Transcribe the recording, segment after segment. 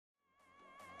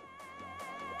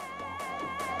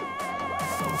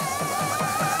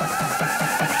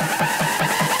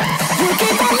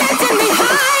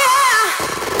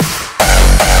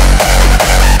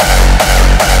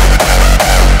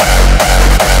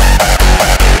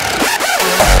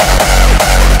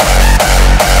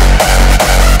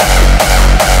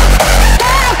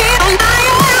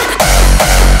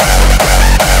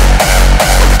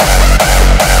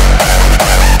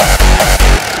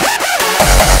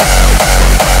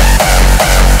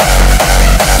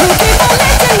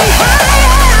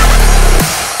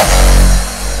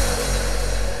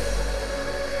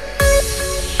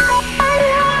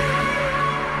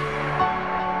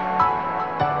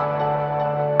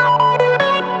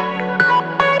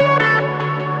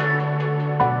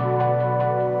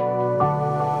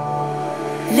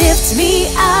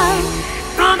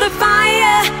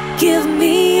fire. Give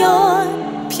me your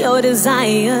pure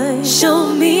desire.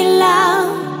 Show me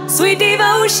love, sweet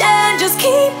devotion. Just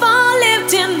keep on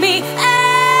lifting me.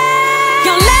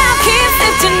 Your love keeps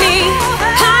lifting me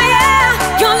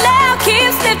higher. Your love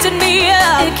keeps lifting me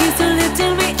up. It keeps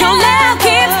lifting me. Your love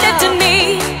keeps lifting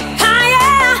me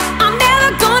higher. I'm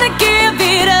never gonna give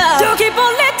it up. So keep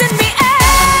on lifting me up.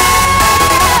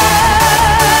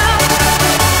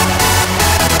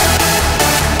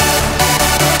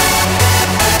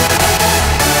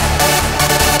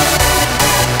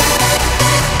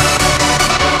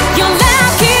 Your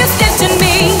love keeps lifting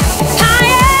me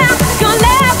higher. Your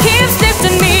love keeps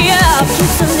lifting me up.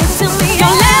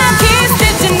 Your love keeps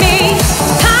lifting me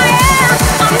higher.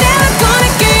 I'm never gonna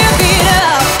give it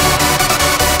up.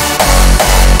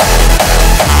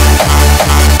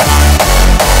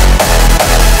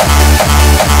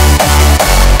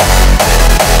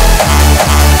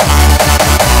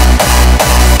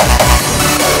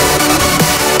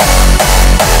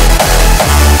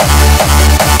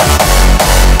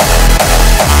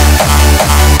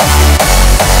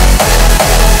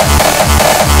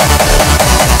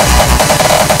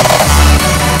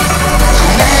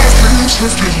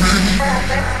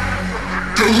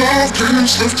 Your love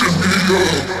keeps lifting me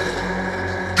up.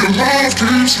 Your love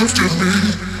keeps lifting me.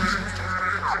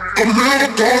 I'm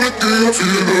never gonna give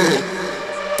it up.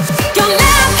 Your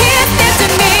love keeps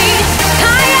lifting me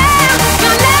higher.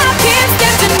 Your love keeps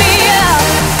lifting me up.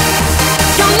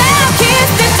 Your love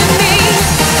keeps lifting me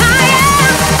higher.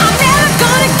 I'm never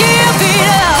gonna give it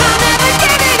up. I'm never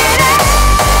giving it up.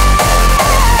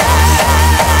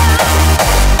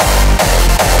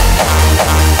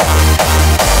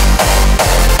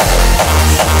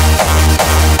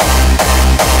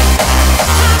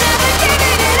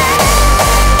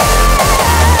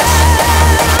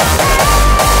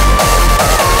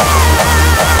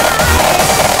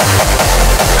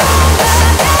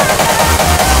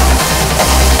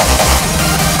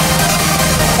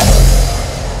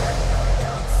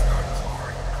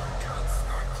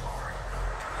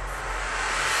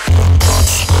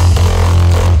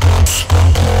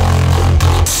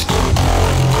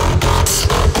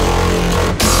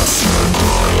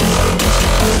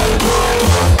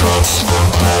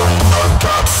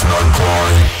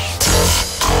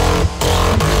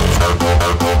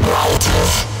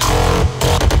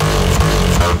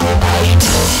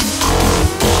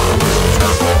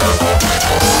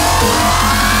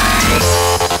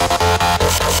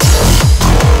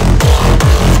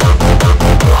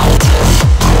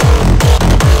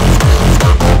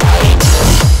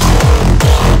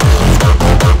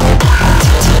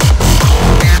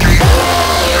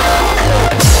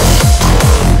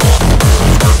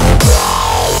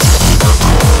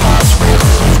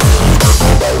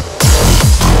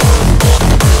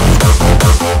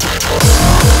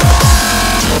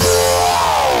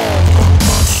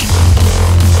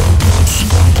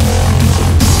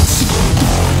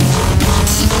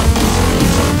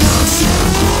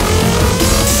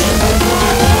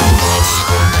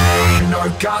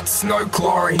 Guts, no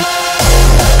glory.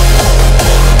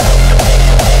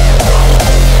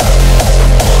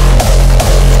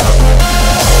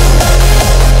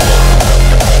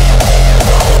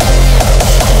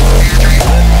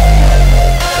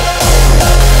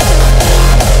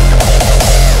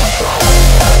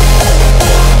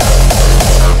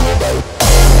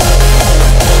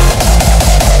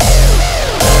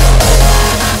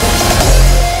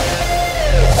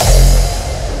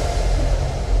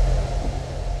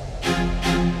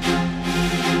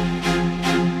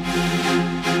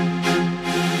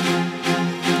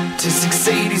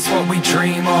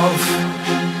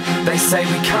 They say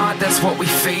we can't, that's what we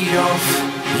feed off.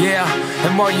 Yeah,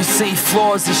 and while you see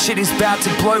flaws, the shit is about to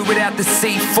blow without the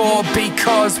C4.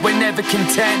 Because we're never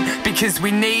content, because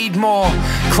we need more.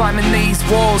 Climbing these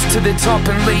walls to the top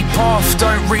and leap off.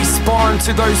 Don't respawn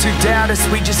to those who doubt us,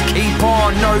 we just keep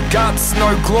on. No guts,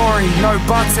 no glory, no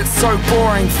buts, it's so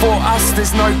boring. For us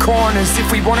there's no corners,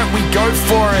 if we want it we go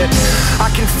for it.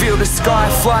 I can feel the sky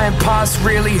flying past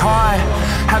really high.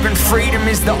 Having freedom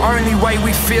is the only way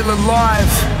we feel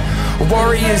alive.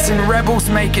 Warriors and rebels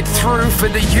make it through. For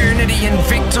the unity and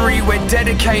victory we're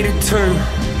dedicated to.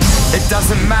 It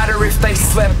doesn't matter if they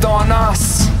slept on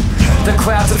us. The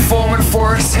clouds are forming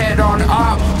for us, head on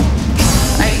up.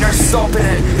 Ain't no stopping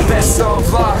it, best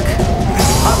of luck.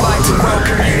 I'd like to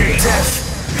welcome you to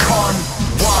DEFCON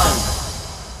 1.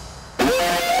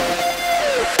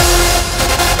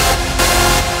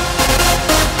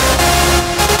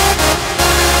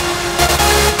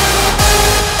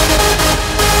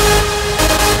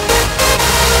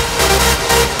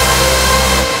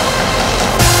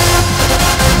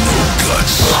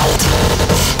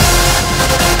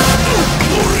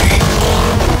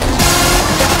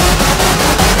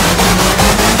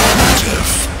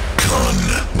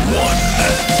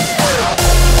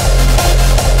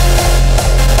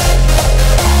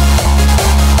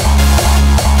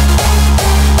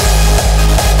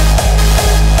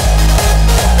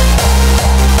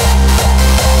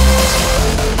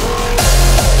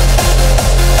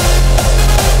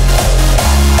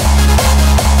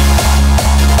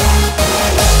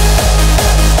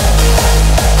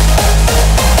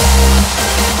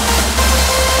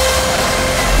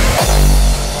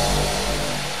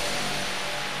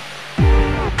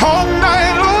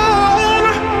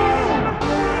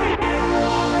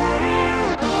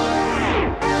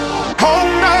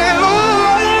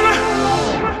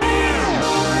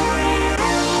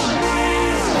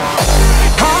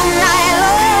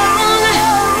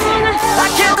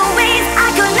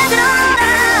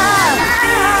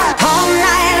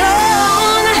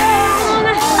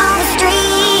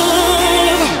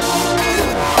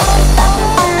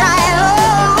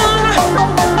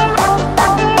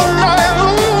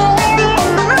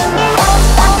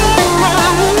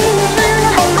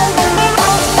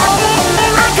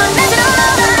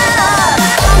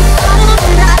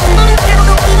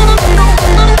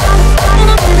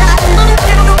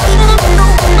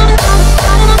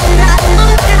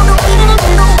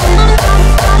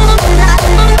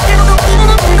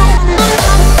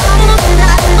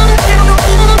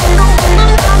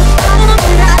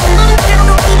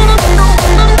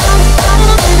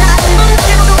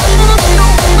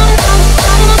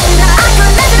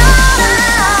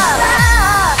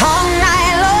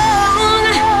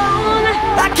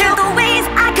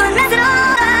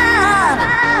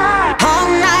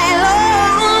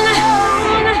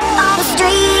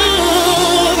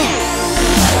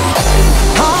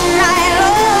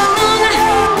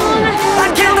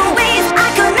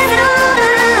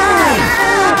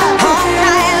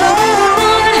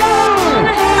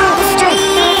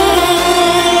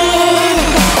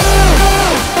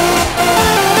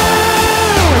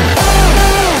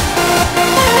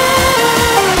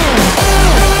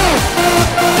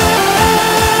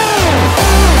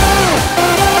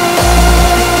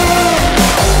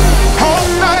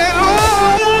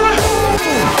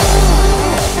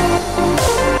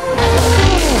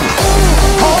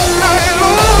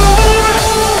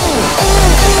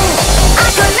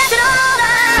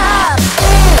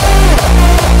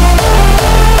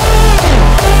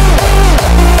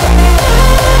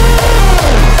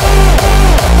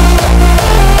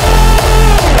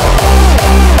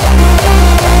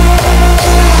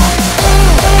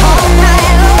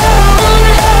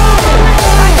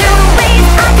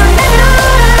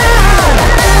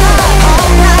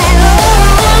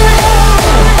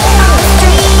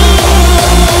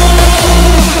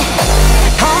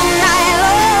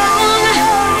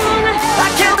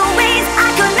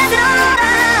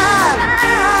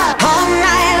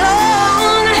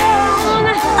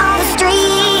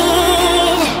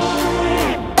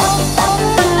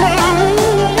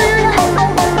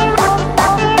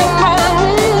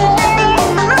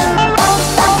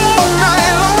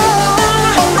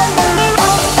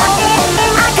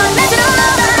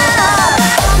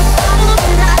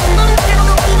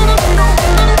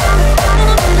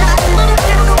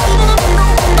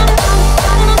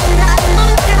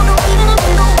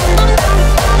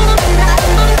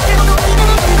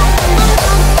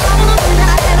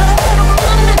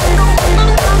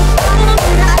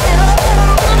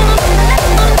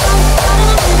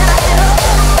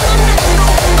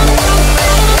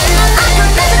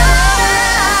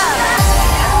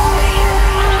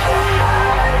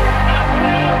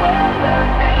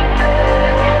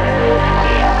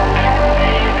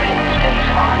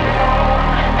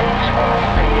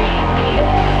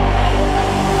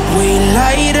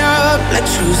 like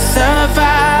true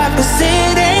survivors.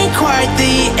 It ain't quite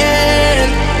the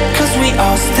end, 'cause we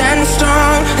all stand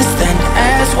strong and stand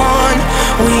as one.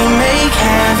 We make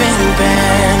heaven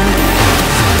bend.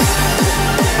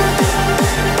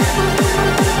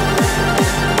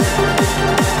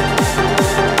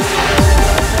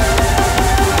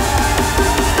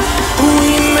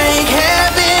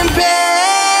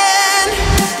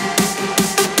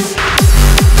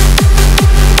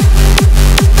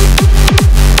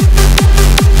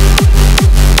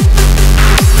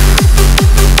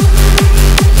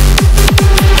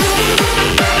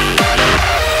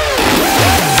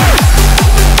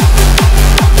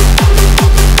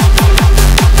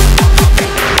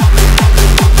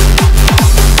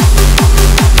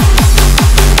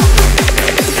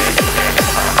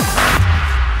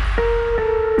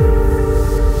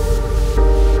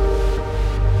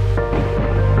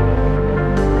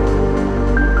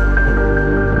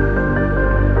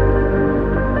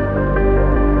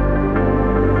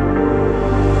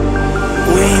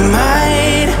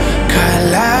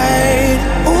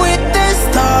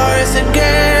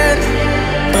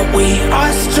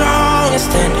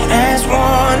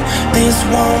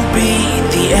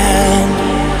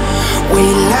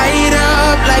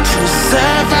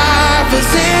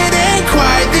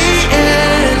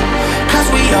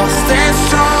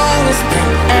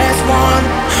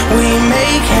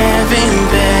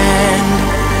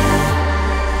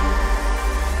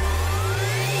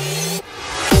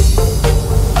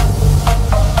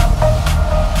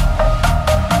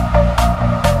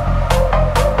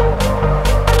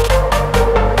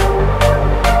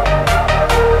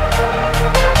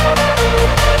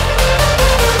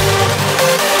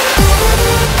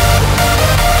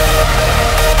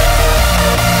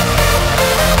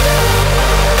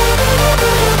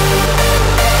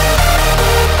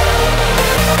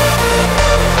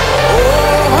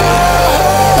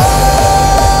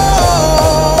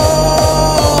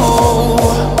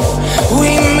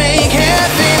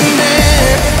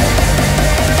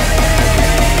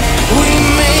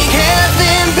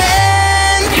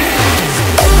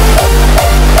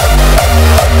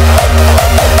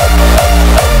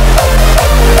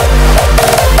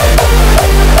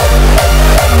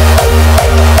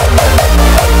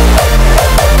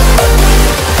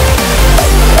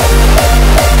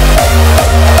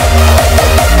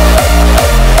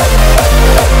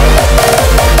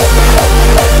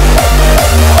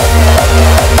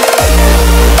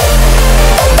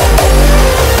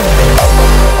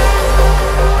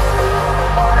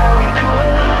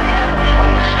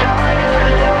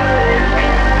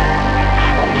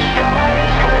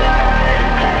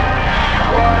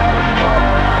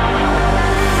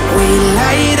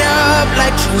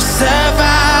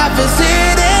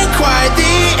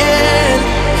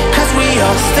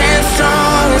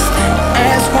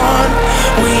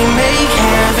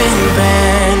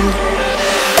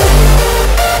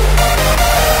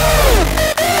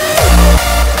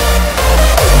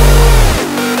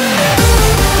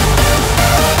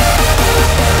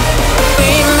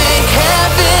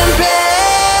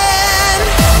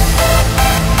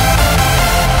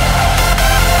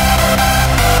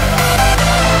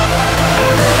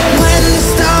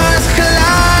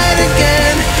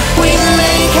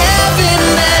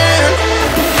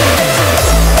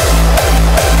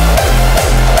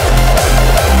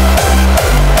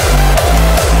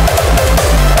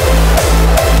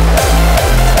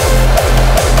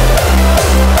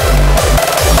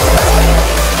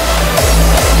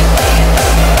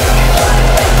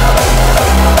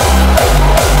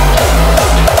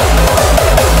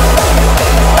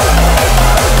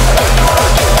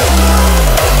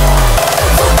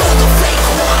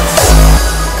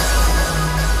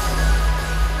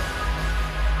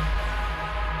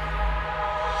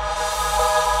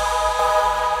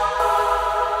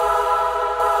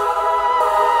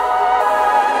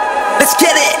 Let's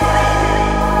get it!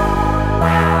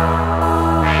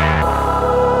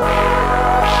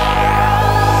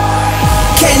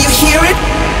 Can you hear it?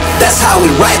 That's how we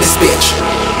ride this bitch.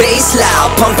 Bass loud,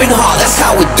 pumping hard, that's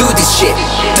how we do this shit.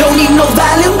 Don't need no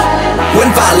volume when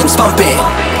volume's pumping.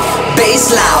 Bass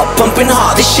loud, pumping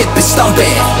hard, this shit be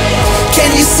stumping.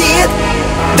 Can you see it?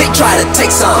 They try to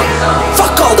take some.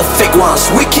 Fuck all the fake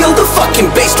ones, we kill the fucking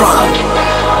bass drum.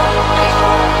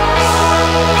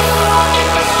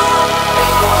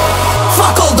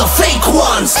 Fuck all the fake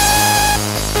ones.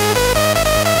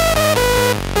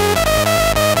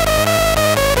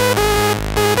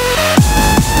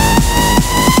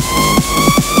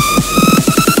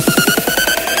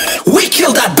 We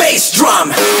kill that bass drum.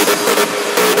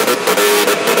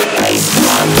 Bass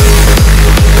drum.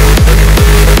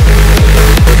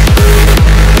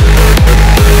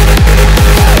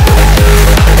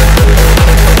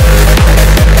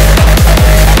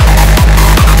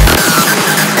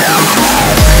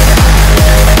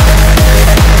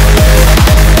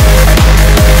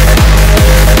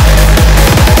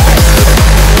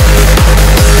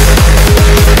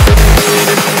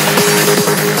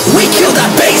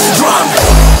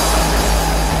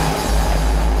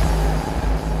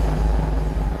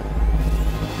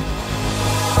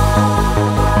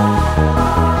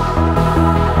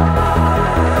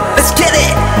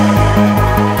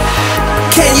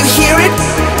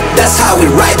 how we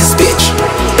ride this bitch.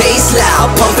 Bass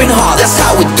loud, pumping hard, that's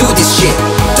how we do this shit.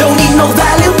 Don't need no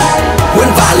volume when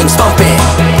volume's pumping.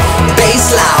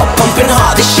 Bass loud, pumping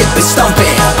hard, this shit be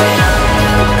stumping.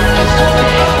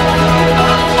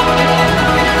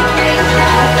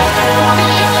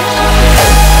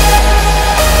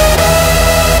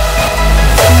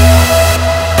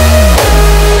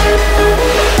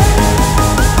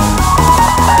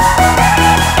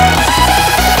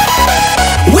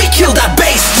 We kill that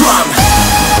bass drum.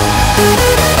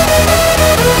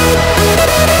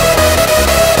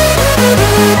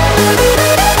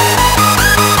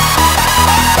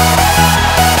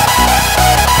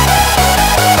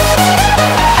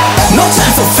 No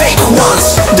time for fake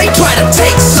ones, they try to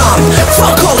take some.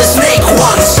 Fuck all the snake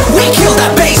ones, we kill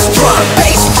that bass drum.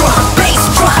 Bass drum, bass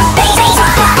drum, bass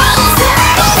drum.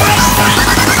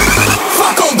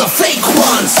 Fuck all the fake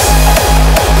ones.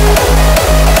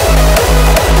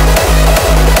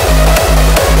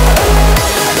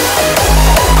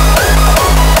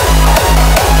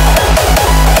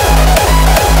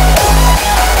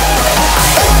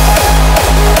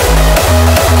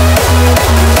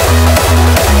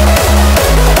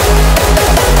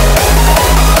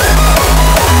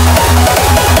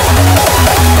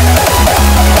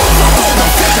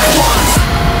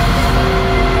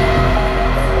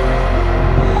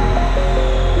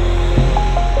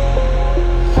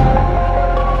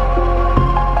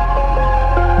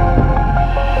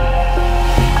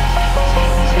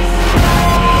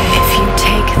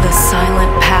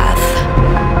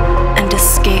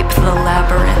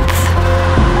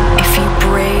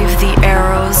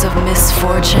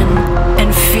 Misfortune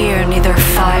and fear neither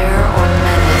fire or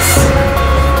menace.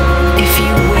 If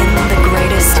you win the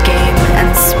greatest game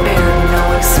and spare no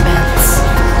expense,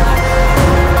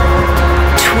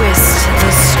 twist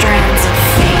the strands of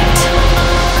fate.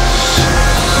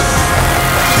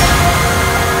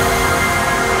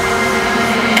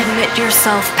 Admit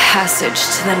yourself passage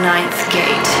to the 9th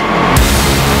gate.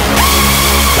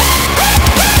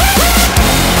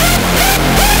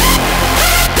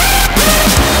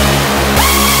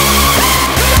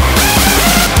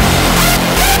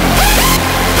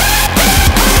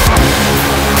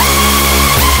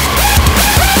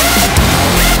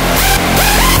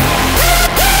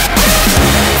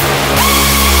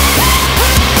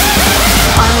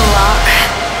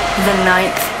 The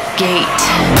 9th gate.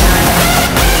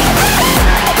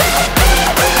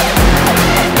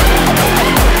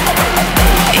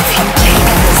 If you take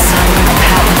the silent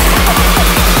path,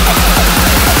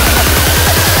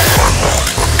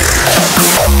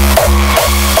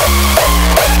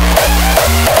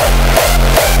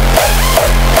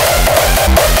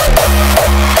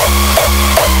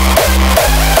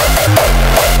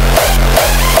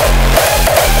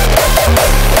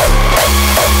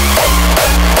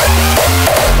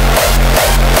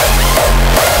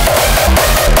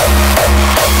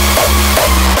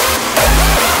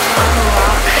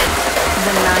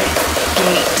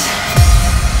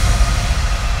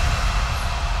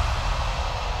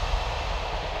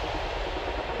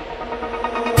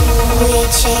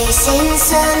 chasing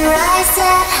sunrise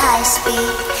at high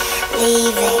speed,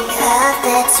 leaving Earth,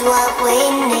 that's what we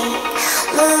need.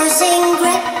 Losing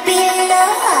grip below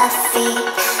our feet,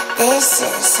 this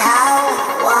is how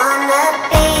I wanna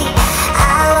be.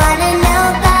 I wanna know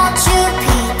about you,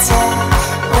 Peter.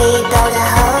 We build a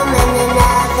home in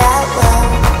another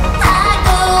world. I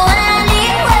go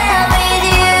anywhere with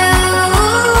you.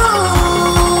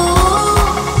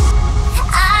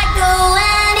 I go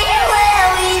anywhere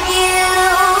with you.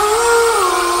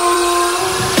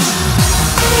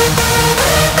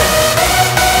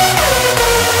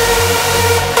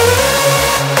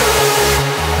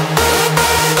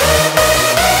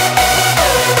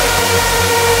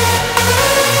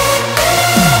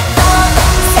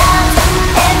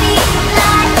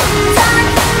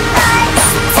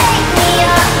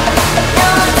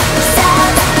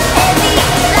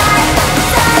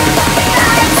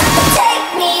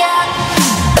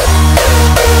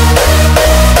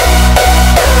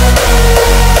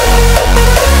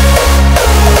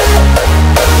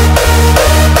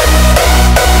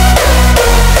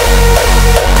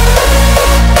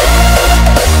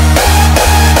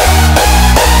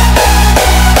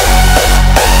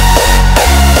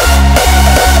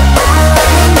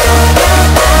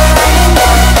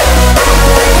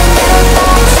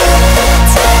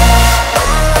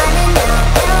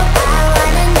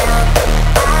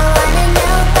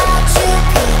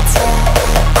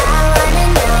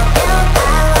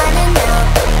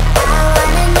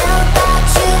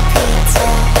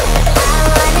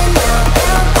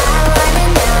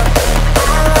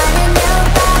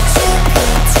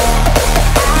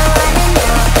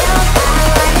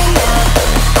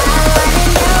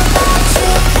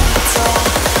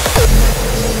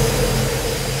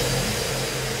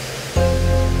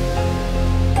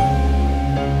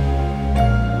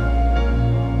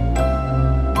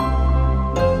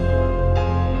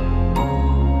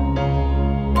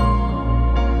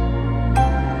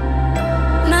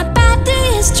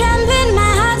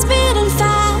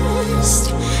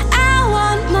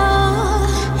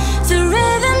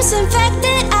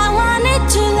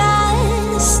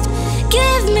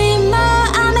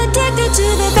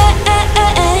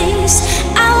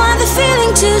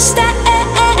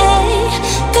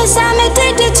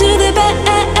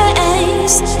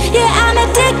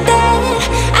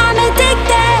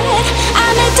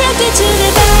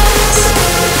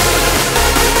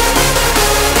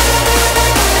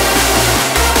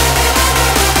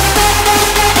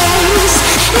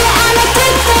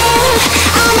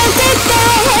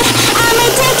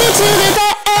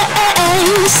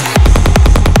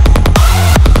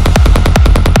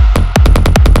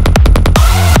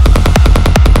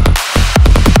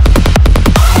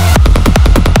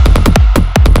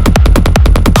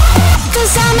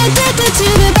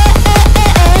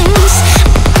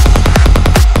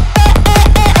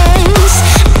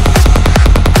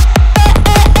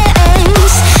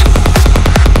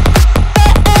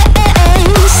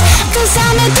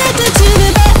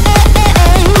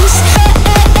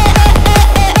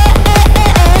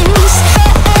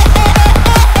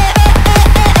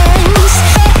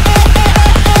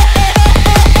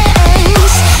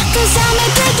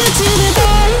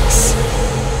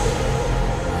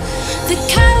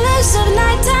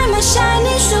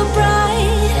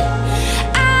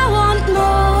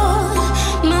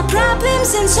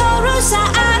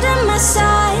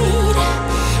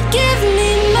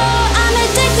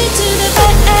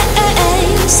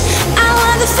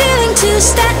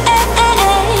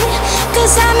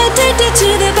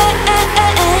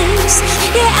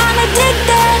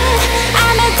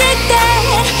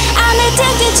 I'm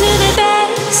addicted to the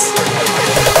bass.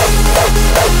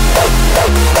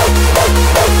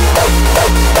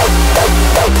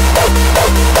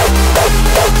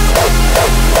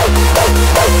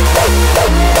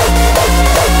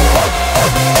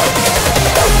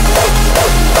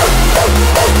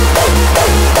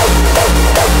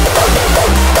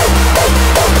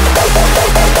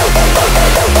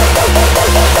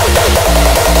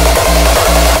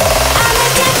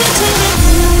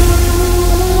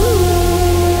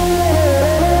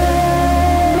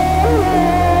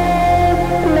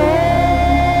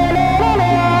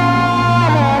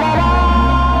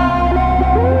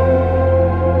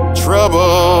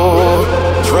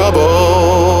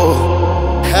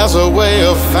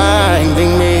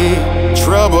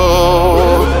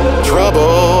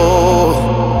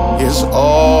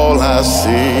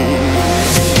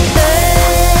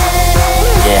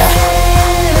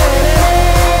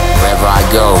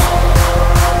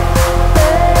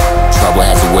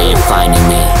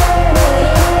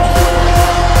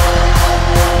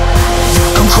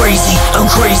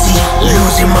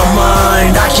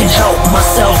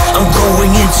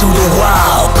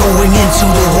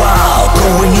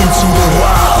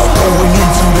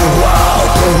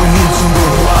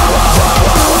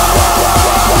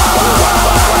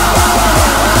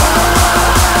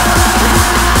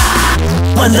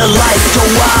 When the lights go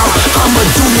out, I'ma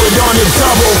do it on a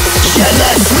double. Yeah,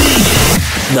 that's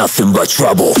me. Nothing but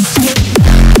trouble.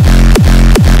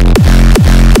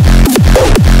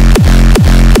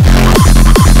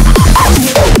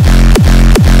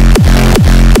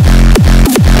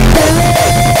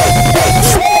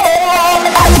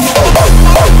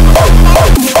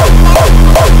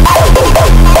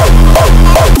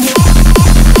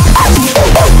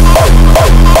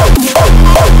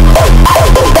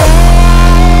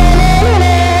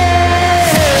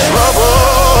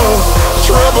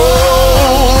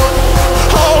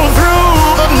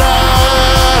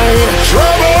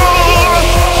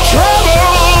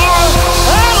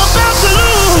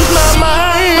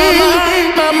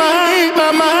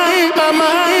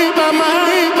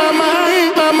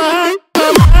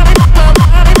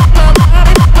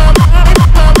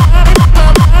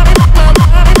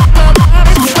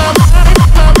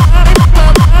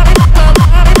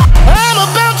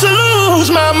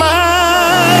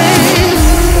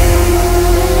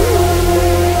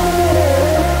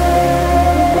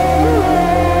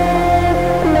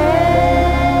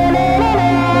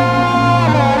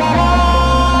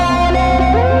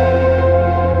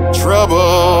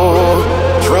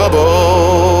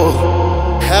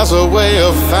 has a way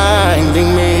of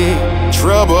finding me.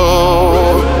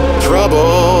 Trouble,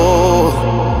 trouble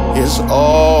is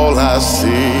all I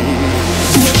see.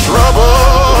 Trouble,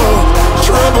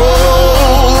 trouble,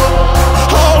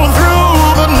 all through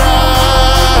the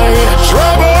night.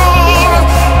 Trouble,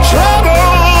 trouble,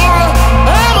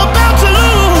 I'm about to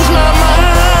lose my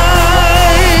mind.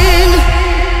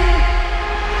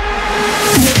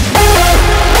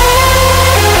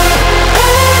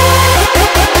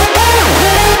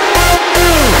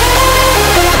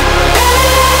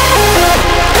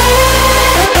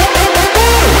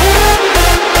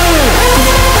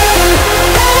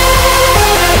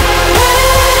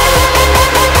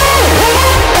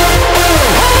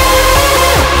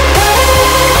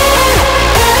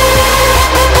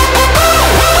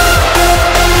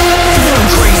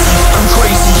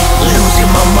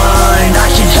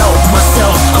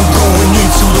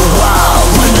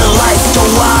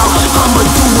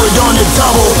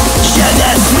 Double, yeah,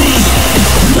 that's me.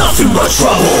 Nothing but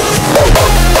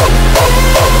trouble.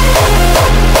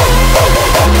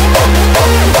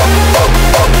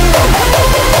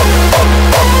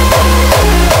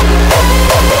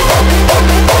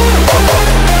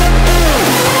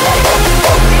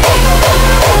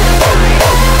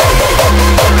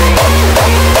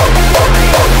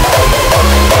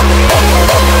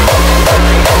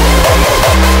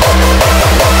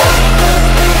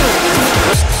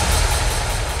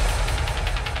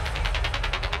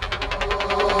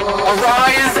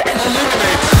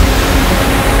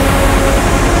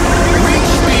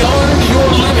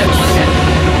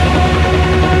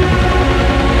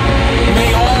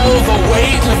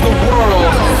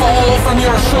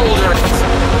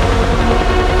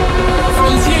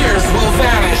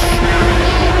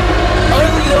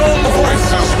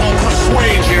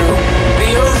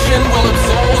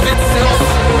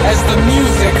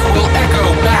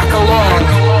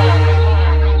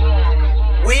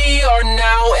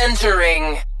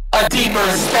 a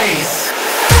deeper space.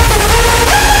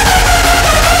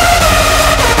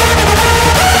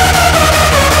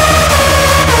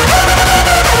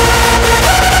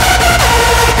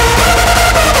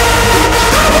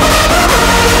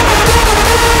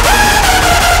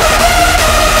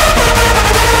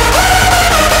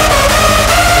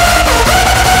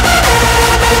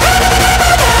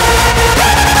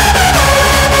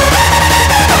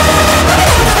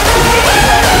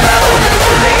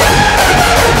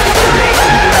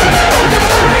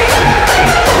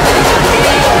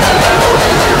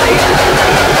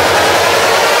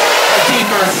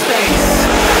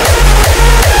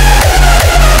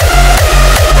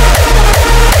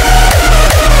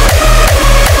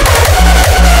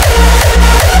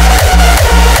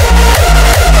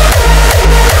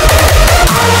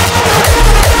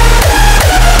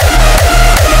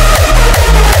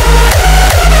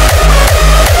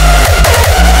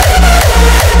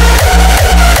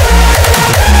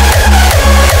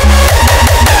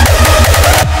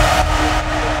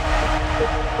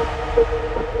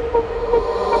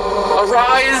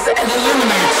 Arise and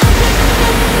illuminate.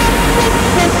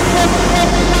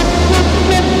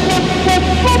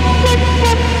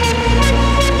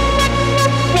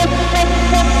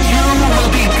 You will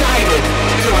be guided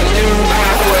to a new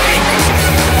pathway.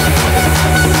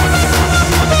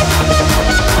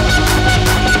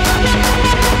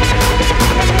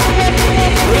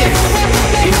 This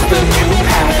is the new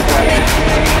pathway.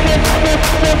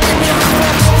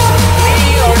 We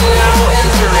are now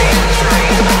entering.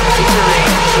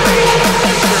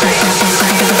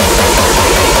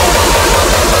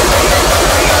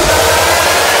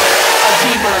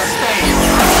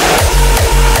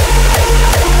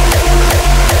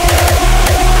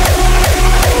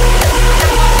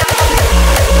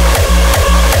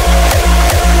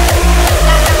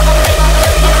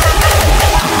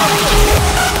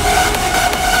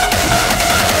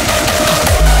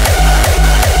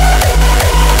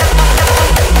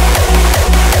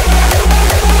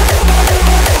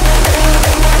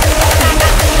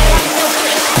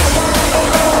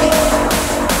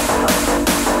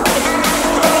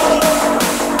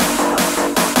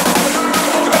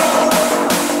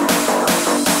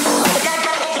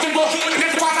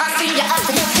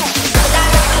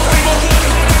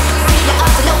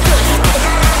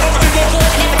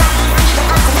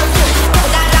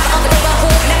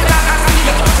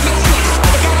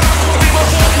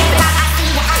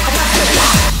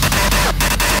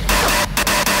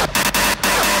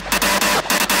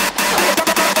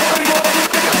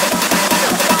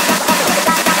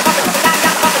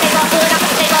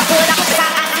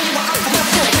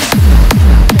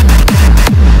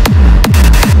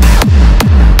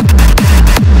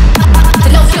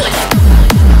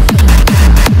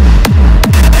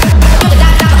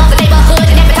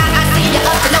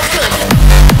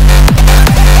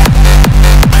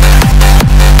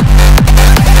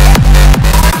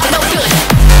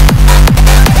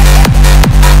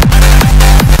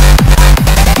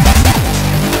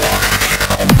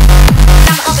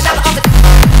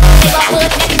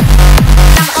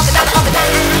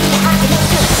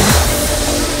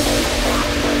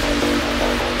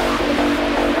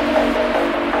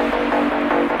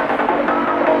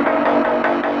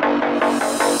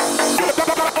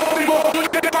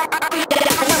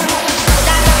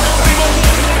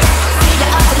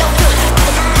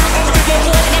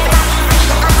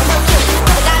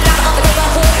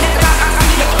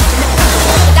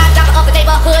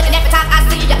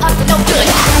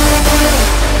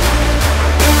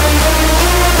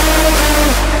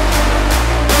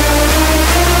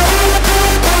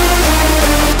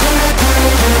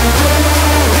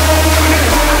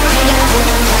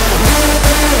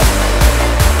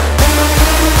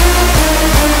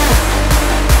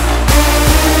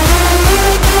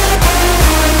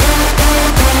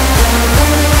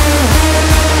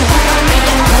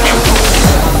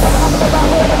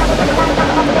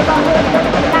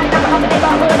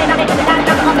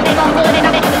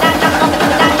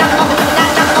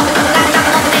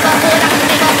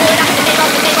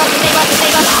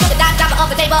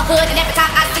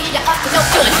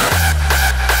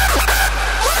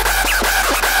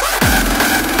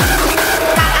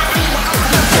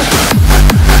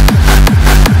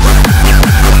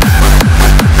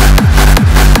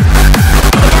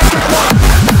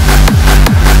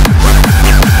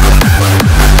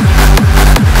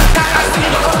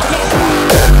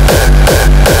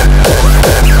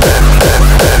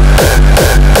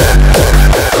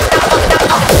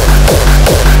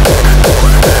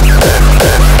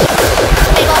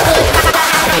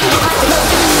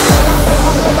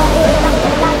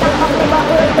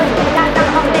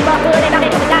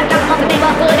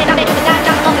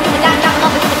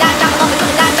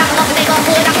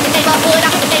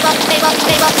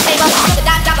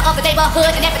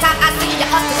 And every time I see you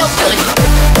up to no good.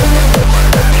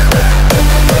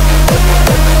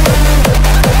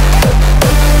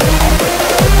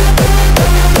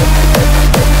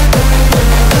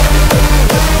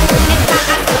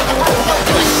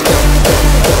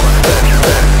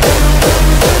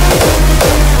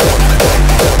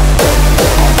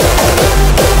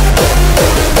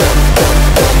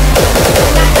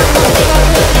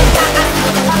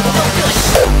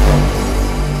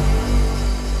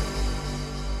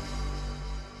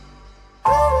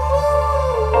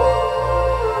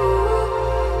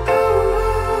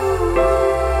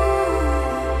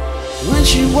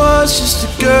 Was just a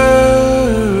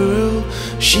girl,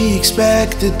 she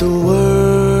expected the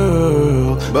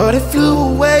world, but it flew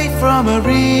away from her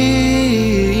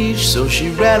reach. So she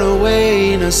ran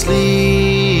away in her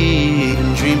sleep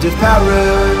and dreamed of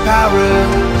paradise,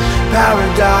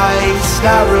 paradise,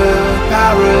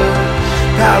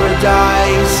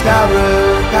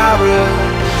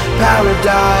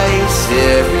 paradise.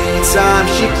 Every time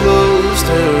she closed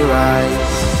her eyes.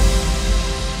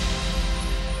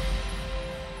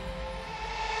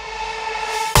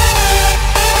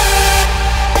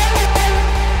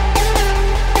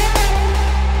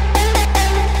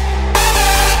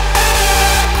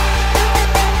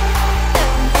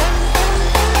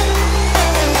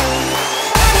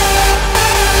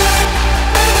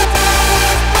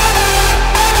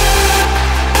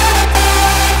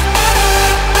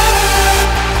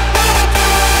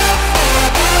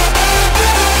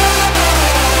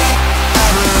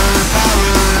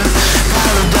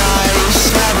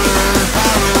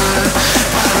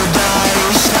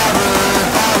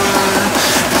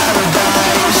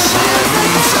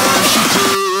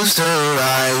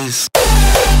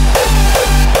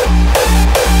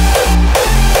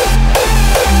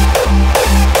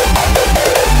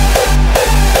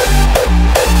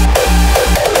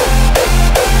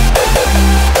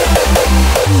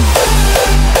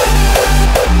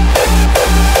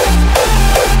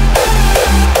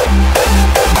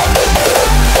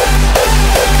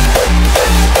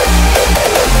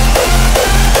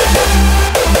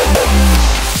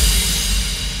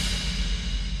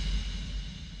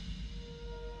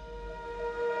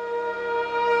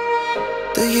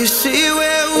 Do you see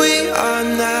where we are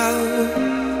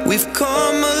now? We've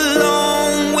come a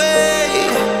long way,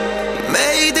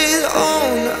 made it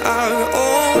on our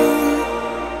own.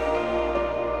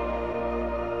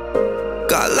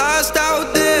 Got lost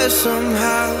out there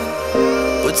somehow,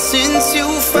 but since you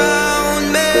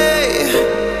found me,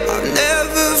 I've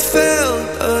never felt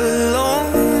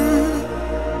alone.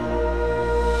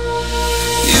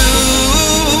 You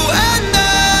and I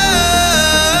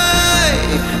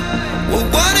were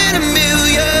one in a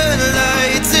million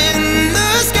lights in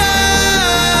the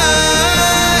sky.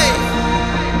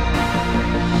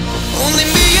 Only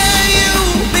me and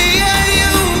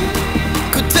you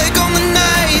could take on the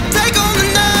night, take on the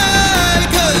night.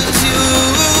 'Cause you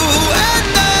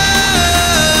and I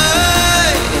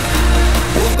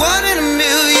were one in a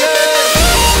million.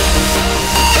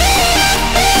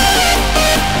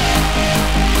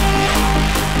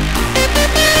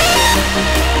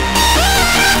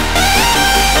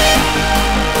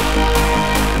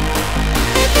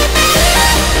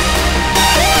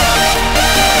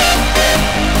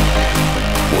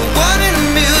 One in a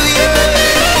million.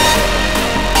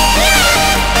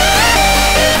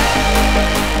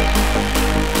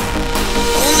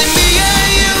 Only me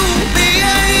and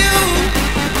you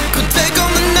could take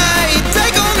on the night,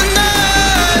 take on the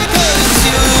night. 'Cause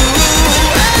you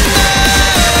and I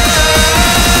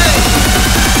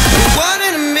were one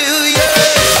in a million.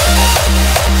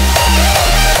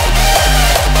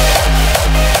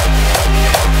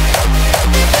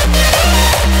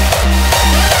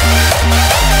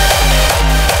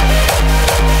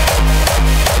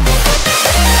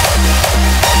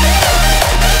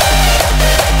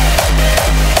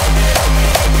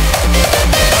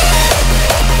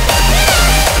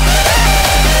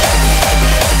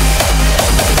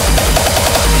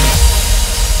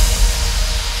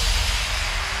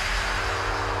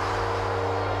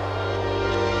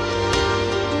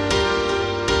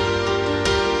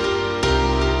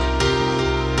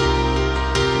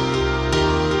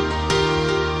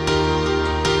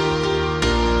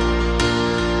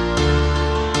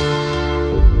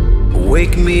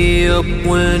 Wake me up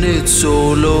when it's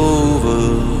all over,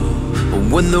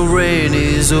 when the rain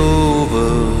is over,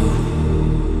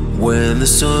 when the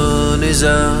sun is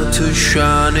out to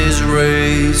shine his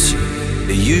rays.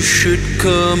 You should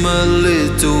come a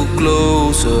little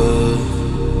closer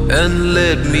and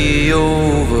let me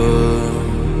over.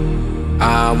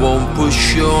 I won't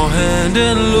push your hand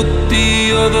and look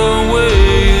the other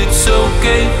way. It's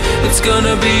okay, it's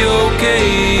gonna be okay.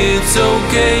 It's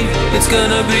okay, it's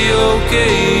gonna be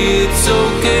okay. It's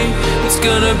okay, it's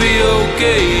gonna be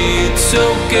okay. It's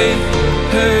okay.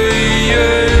 Hey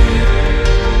yeah,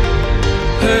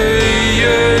 hey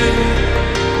yeah,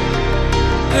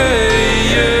 hey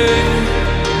yeah,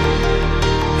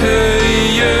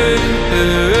 hey yeah,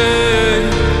 hey.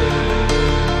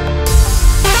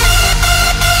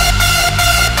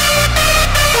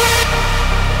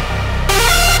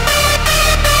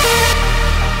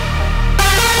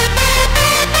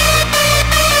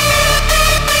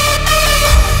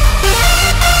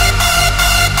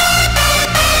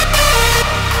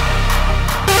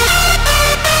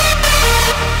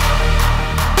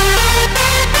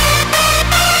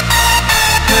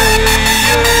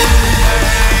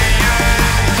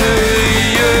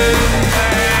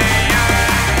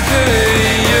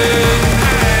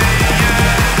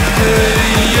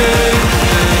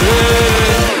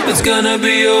 It's gonna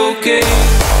be okay.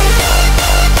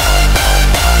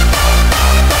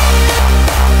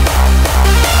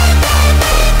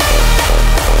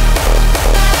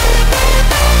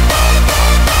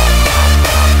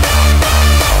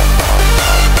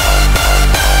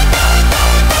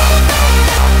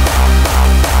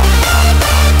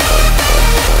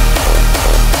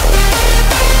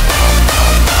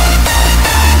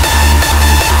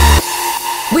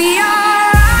 We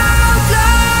are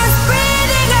outlaws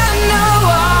breathing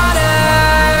underwater,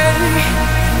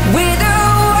 with the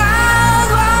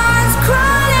wild ones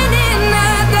crawling in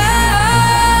the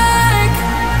dark.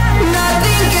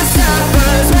 Nothing can stop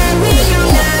us when we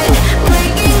unite,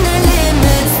 breaking the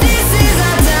limits. This is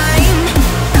our time.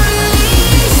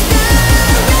 Unleash the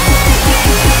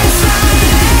renegade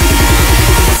inside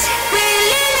us. We're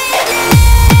limitless.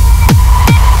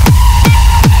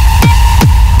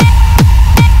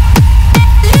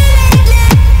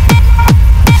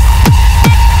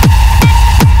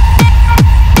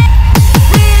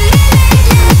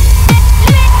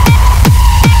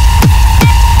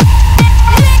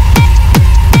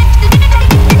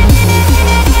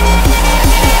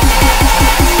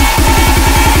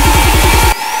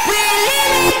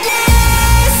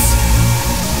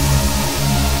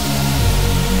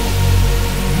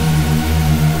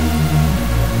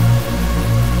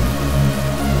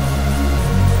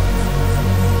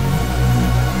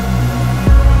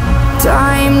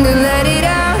 Time to let it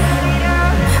out.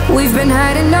 We've been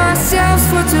hiding ourselves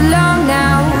for too long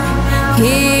now.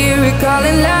 Hear it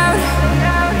calling loud.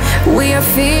 We are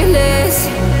fearless.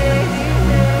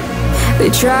 They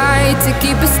try to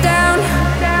keep us down,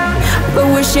 but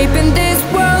we're shaping this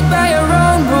world by our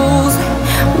own rules.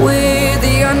 We're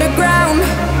the underground,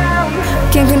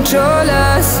 can't control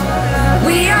us.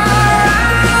 We are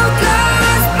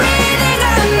outlaws breathing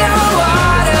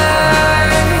underwater,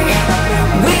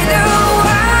 with the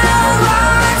wild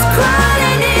ones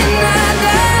crawling in the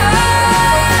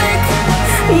dark.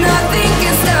 Nothing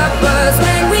can stop us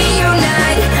when we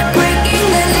unite, breaking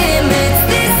the limits.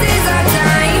 This is our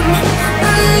time.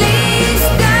 Unleash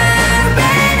the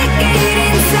renegade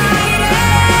inside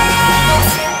us.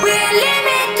 We're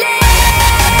limitless.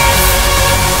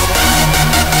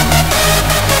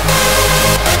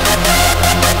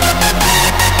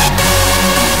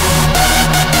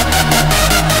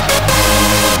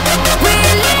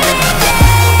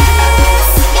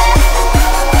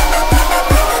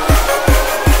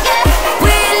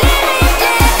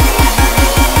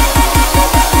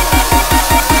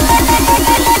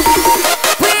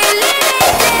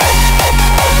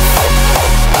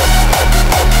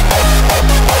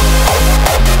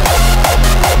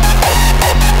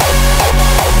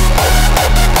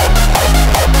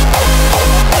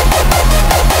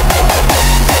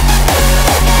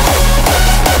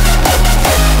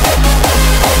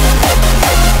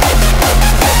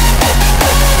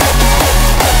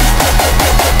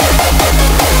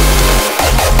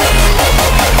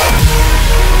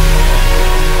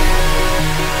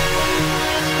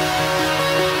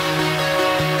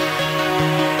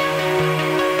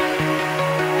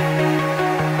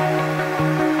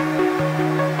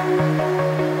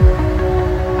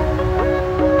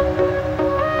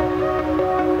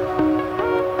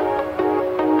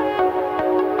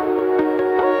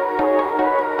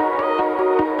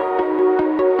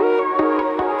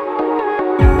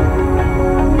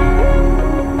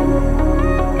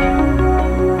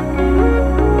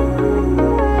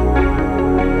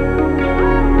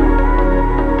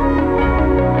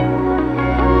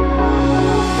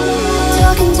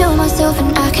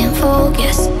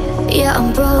 Yeah,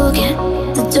 I'm broken,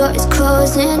 the door is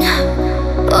closing,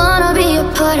 Wanna be a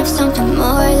part of something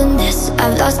more than this.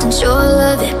 I've lost control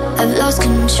of it, I've lost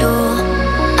control.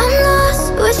 I'm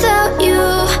lost without you,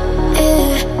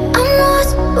 yeah. I'm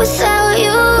lost without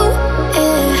you,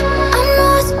 yeah. I'm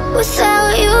lost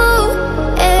without you,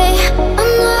 yeah.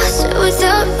 I'm lost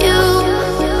without you.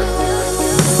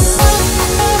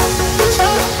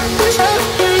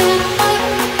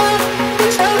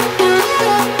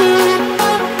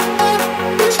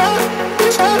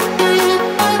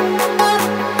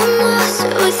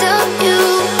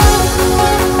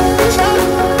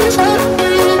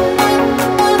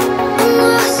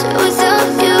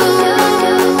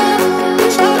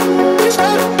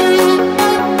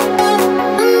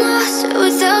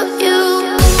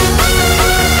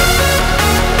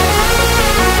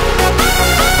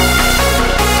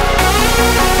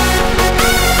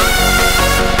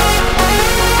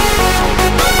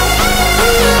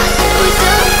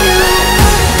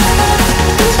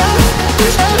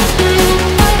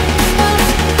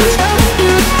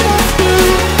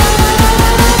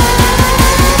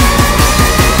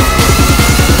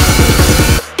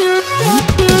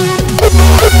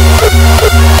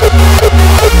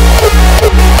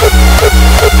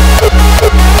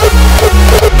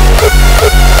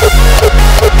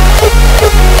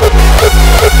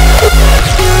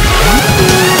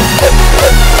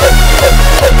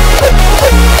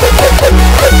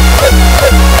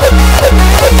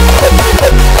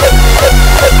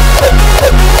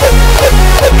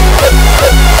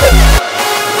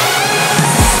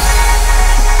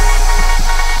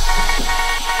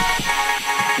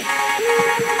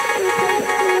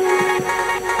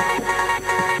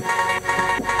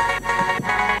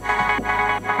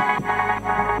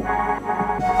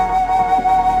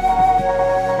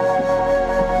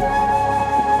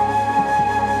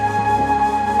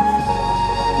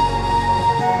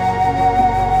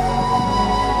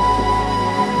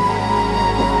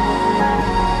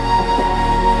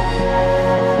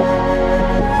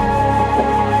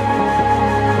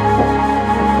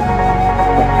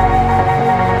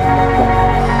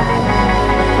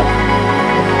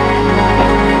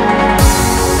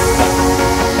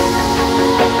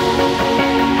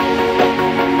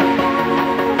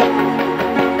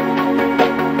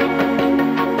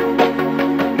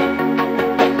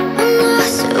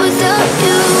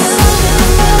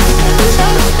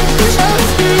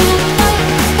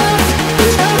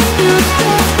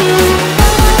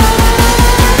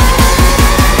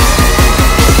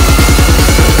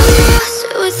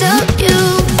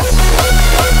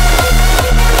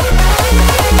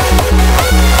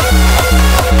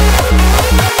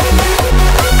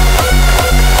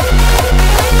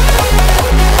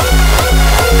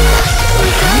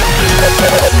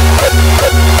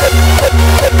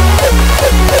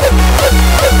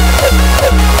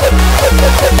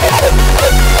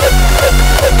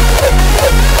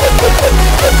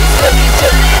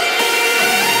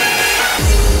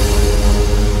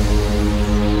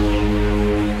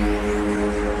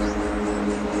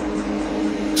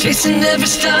 Chasing every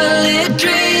starlit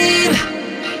dream,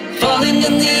 falling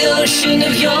in the ocean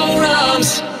of your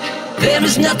arms. There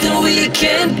is nothing we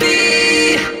can't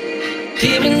be,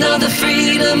 hearing all the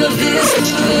freedom of this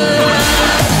love.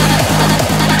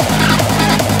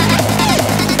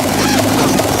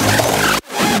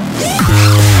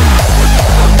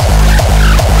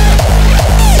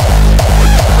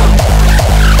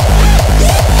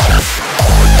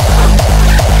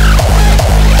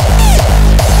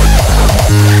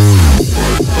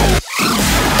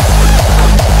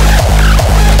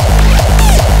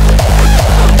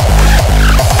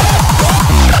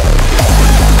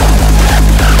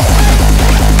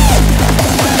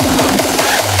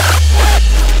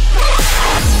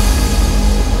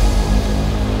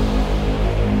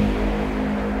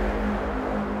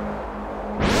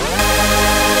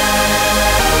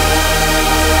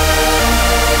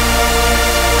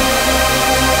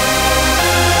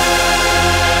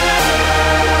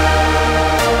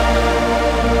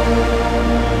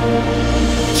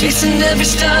 Chasing every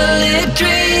starlit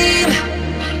dream,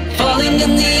 falling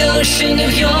in the ocean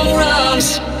of your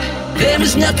arms. There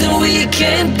is nothing we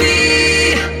can't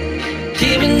be,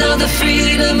 hearing all the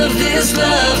freedom of this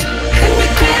love. And we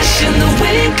crash in the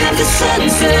wake of the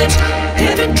sunset.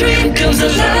 Every dream comes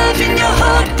alive in your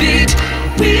heartbeat.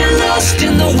 We are lost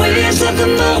in the waves of the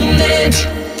moment.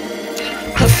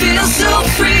 I feel so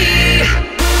free.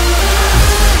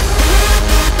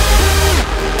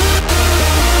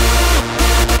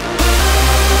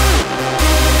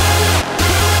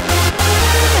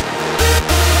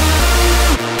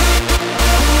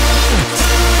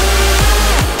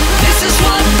 This is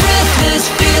what breathless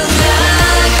feels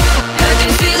like. I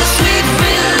can feel the sweet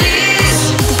release.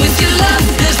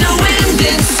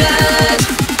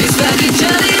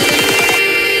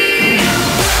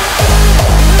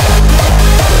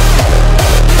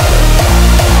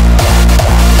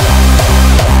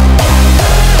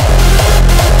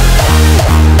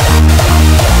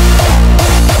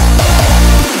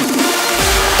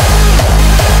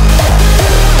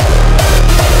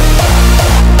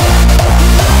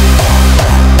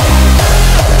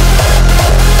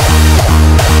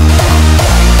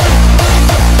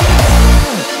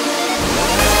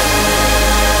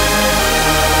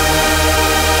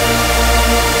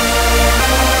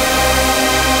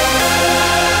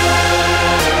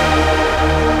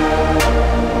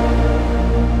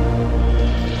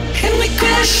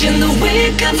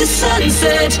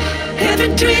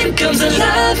 every dream comes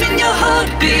alive in your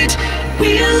heartbeat.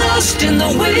 We are lost in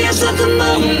the waves of the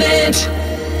moment.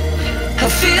 I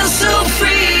feel so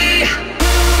free.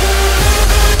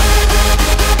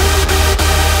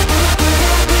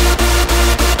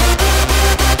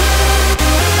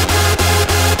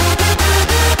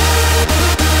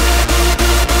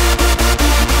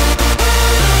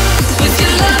 With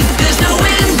your love, there's no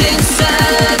end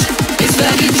inside. It's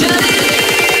like eternity.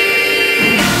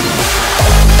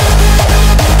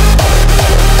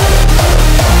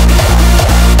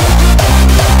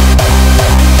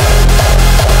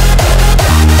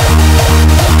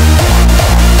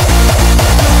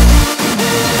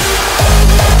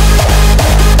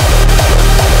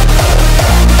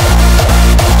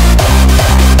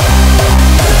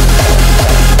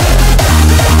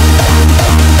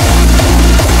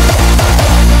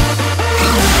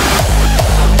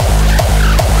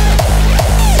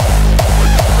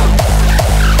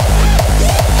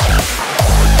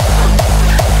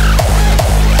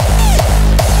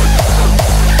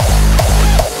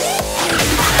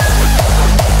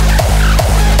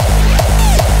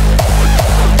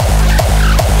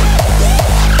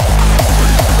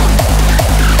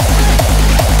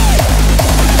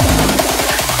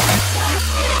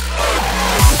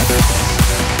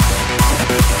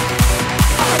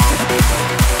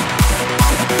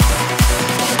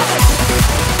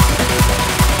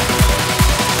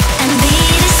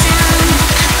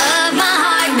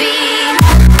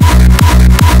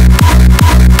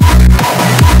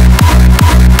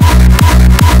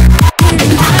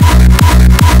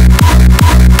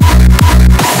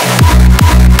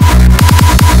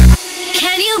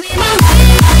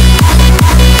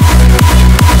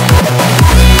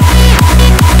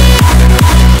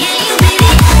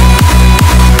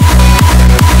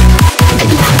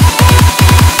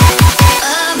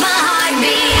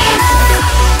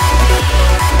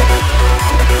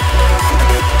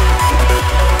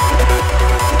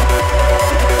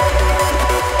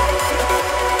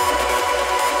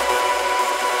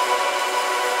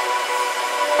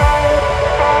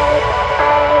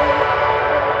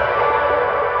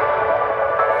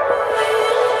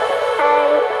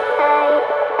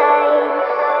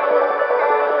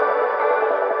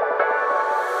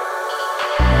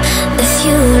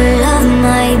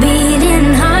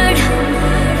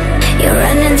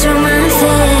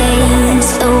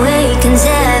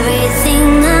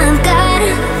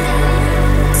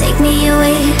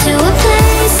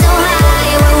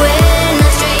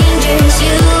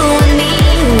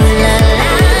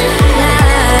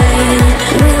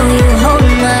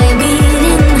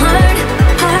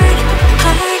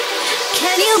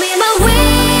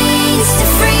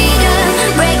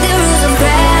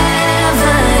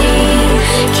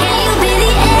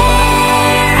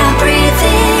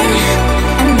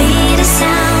 Be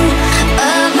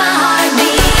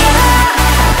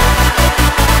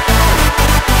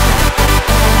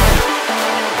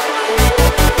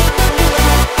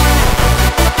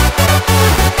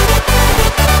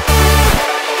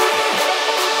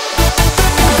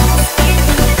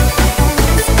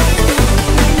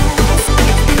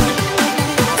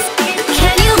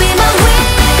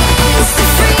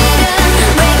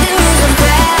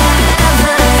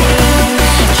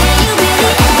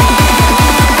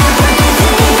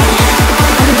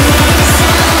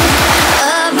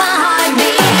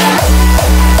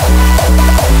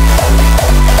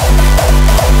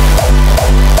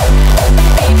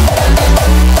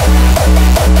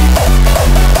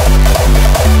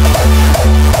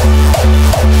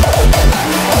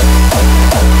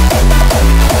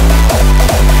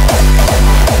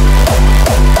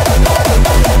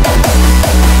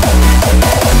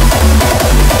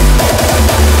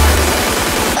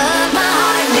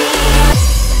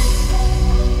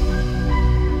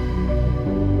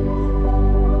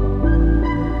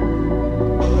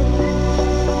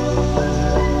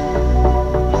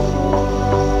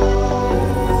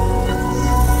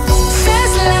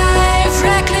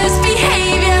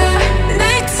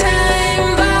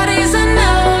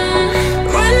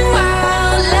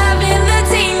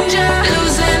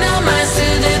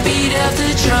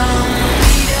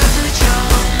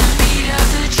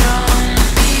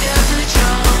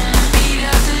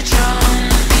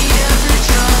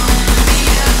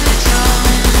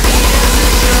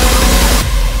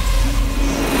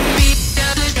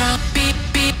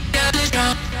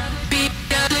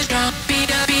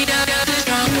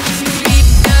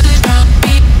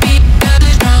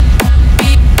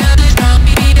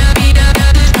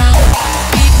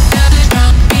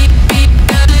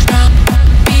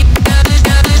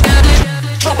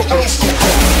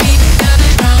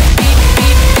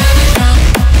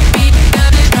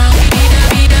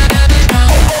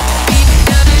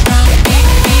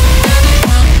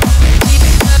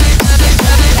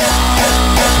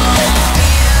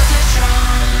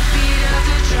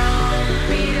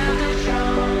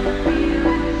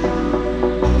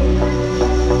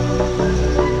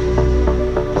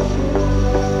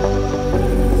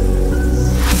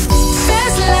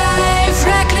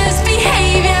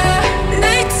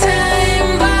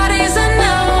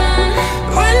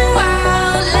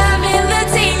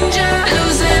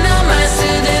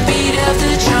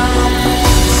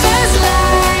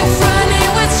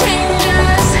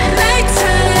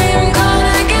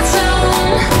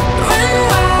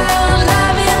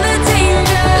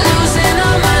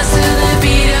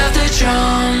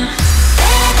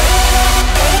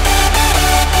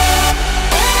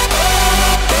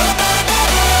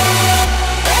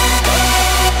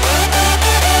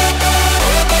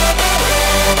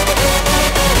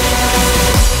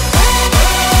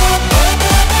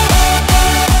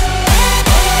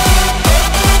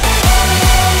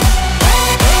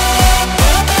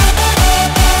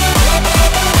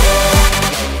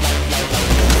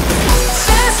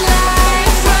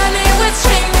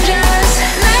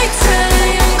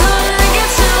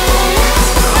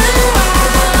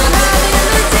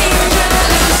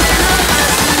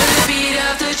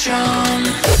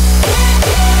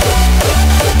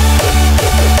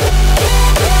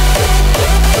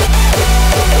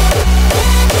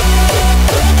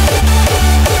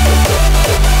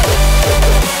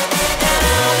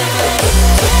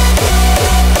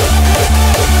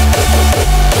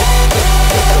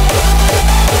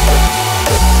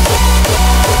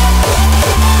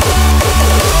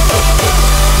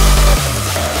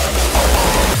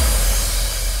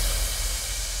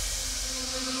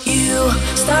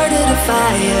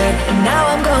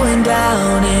I'm going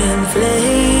down in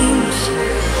flames.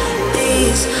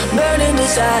 These burning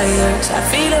desires, I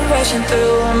feel them rushing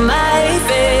through my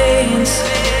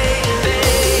veins.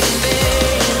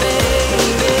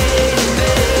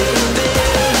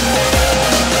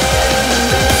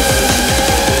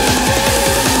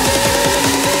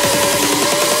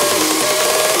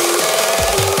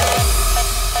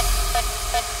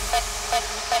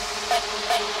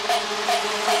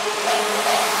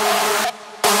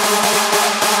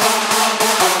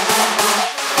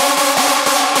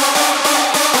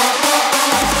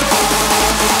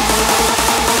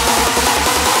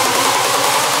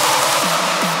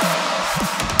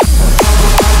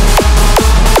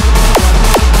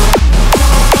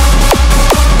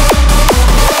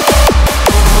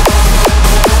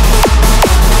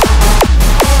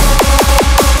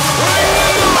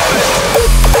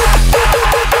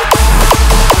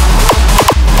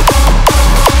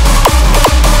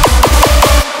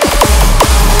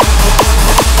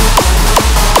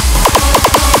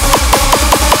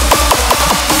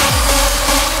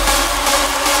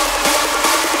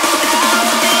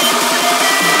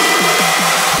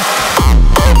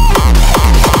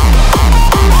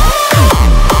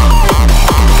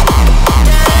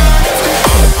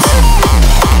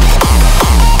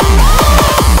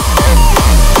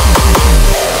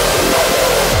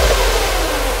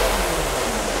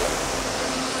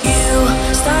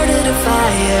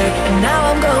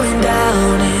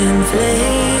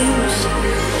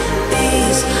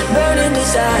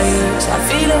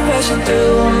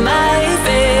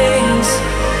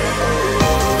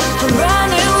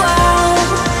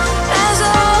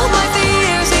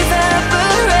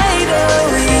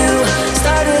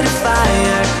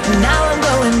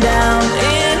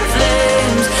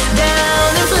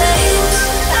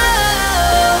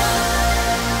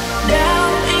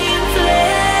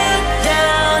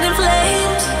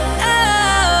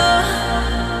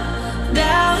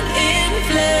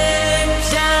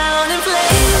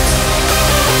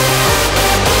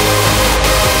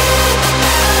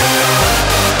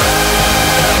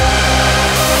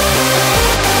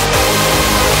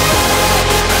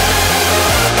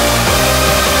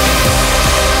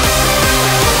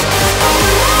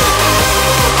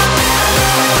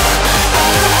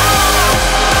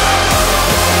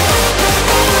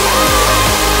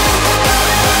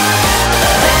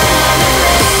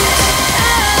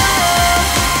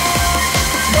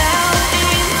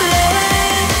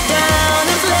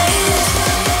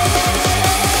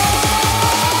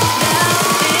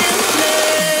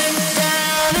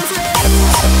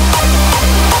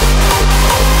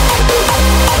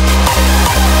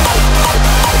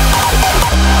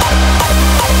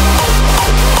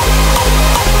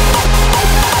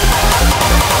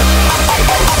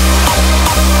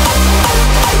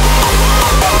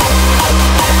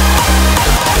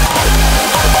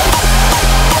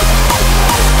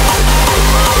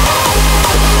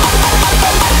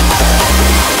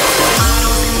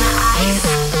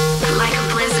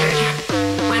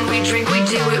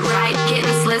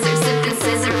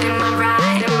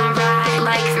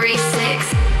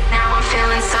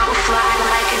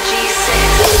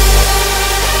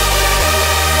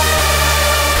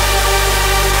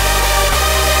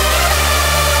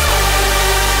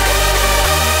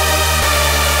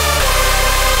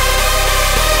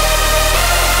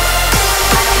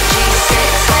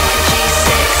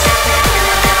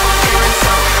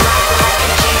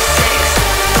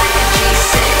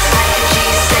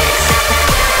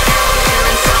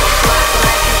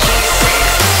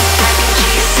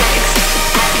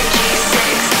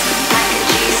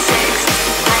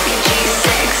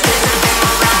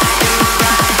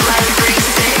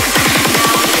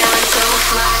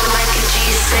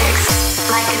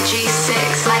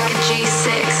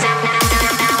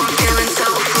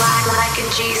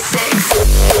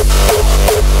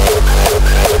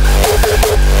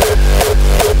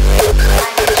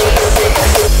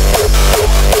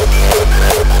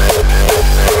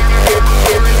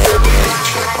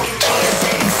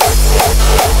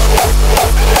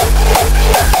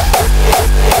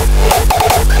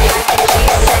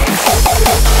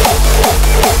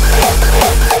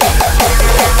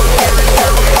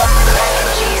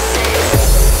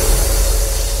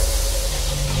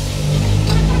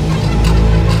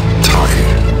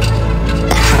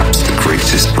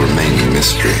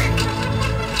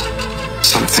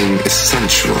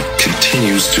 essential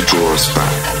continues to draw us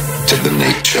back to the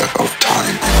nature of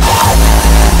time.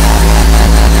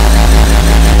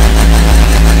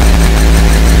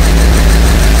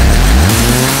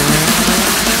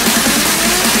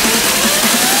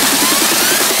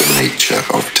 The nature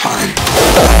of time.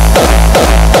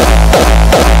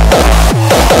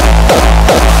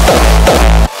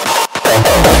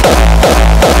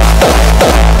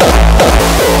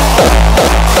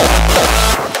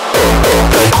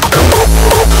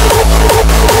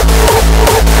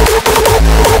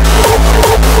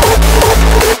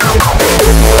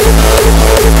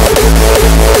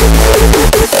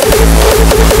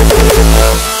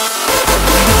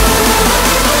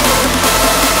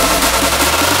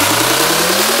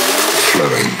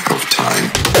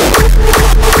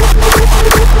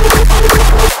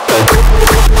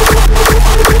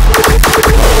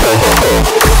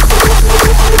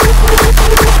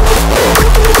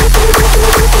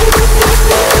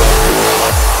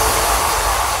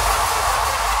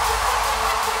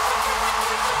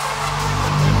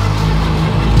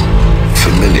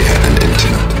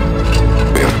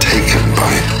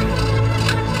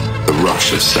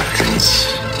 of seconds,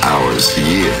 hours,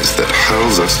 years that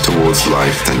hurls us towards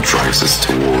life, then drags us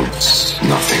towards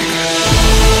nothing.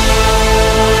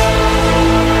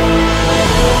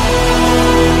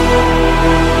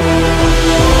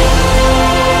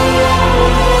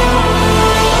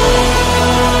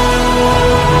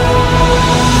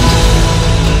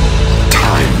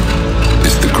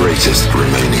 Greatest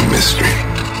remaining mystery.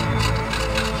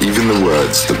 Even the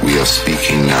words that we are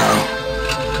speaking now,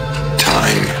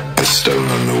 time has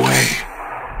stolen away.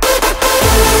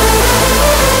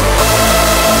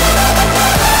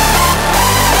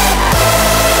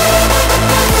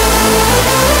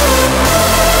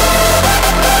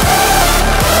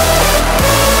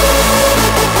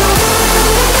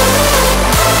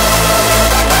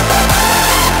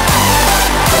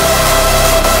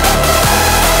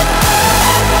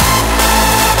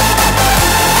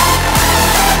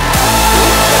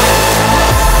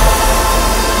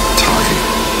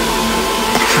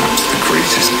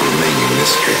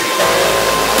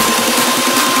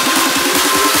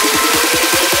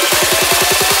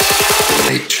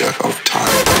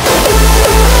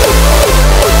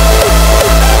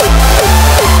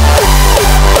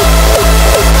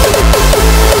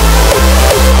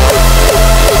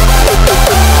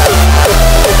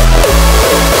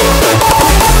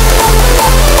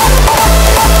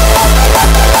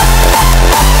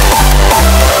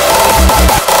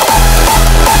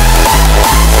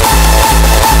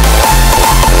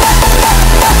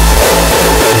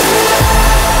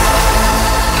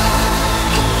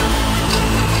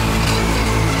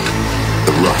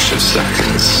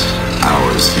 Seconds,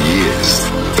 hours, years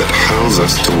that hurls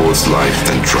us towards life,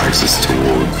 then drags us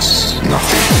towards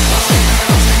nothing.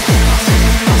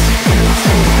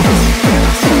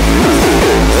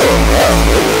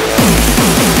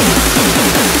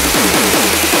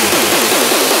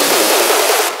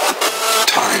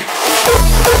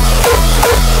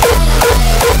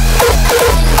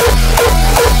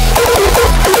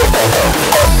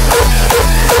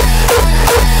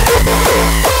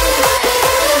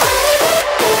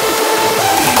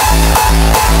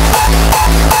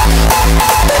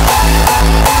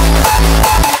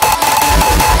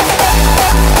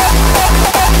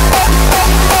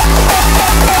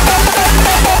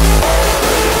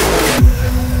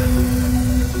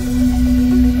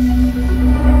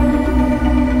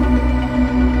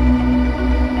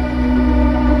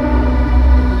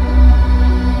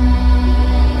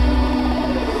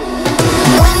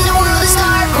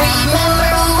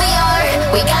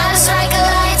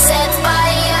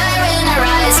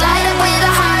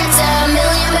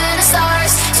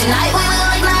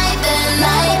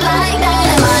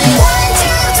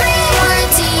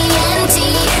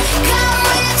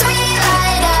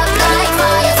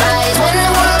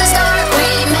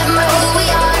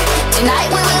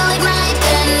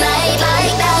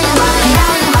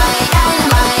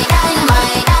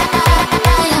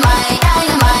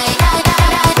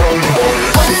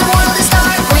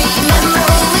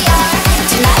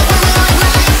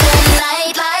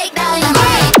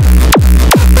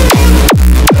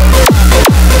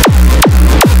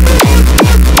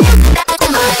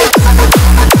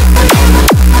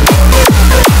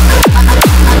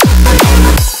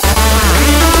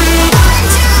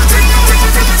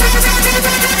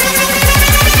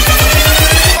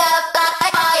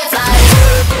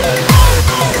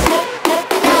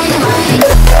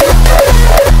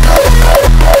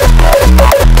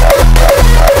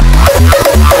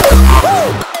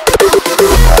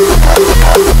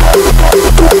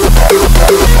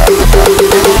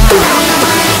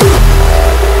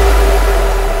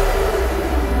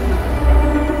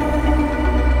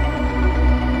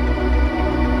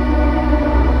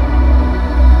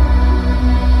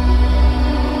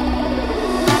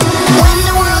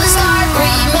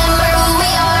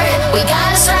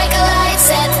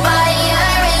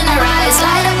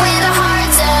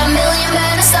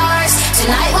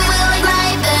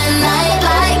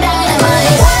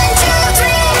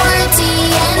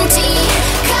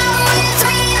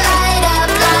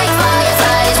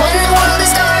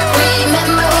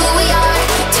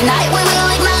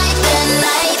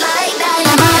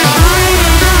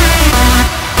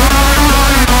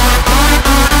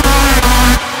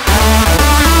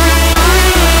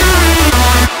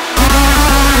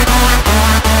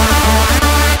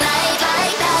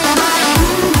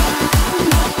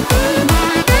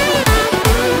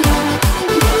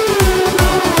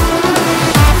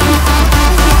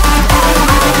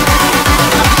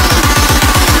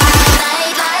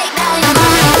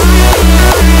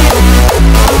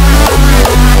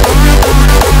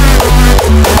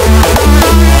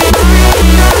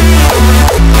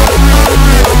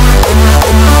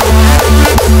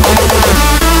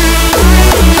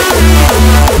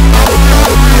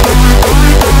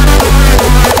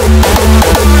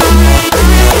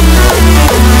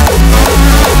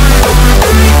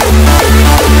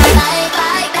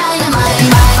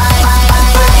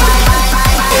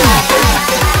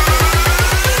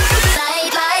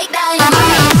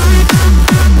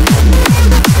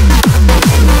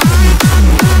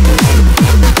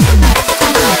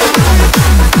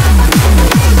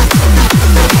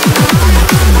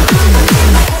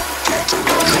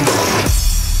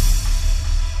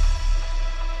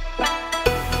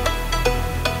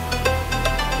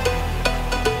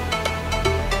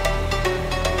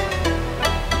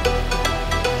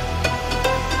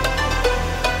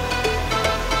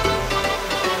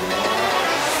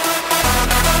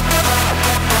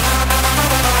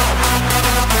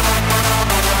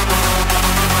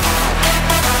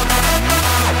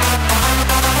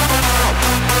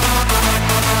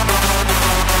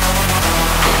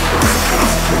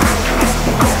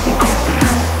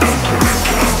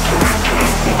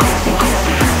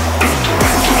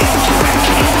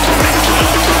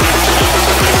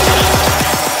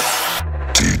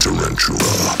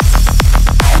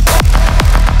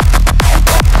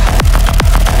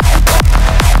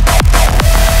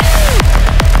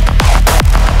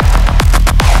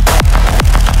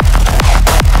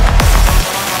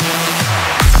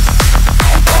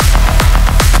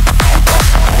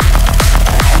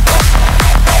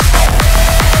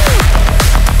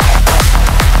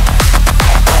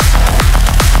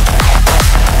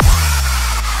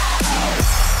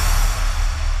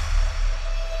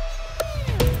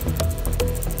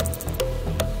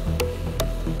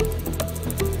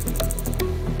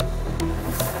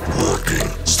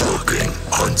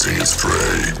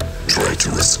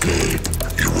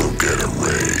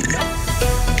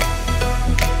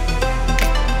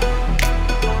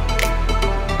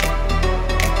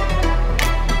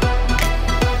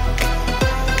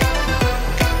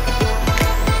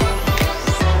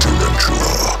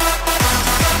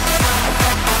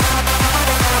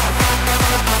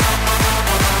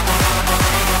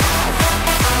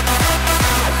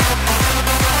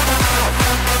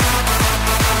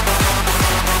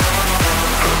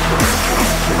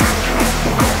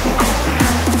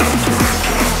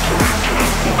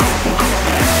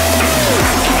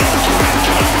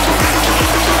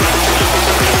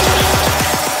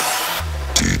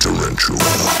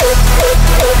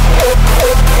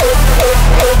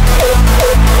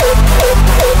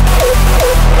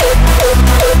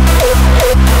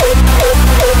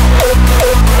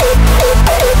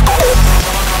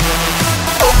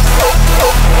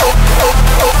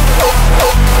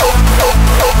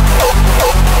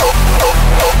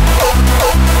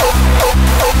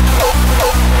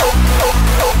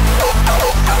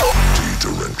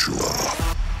 future.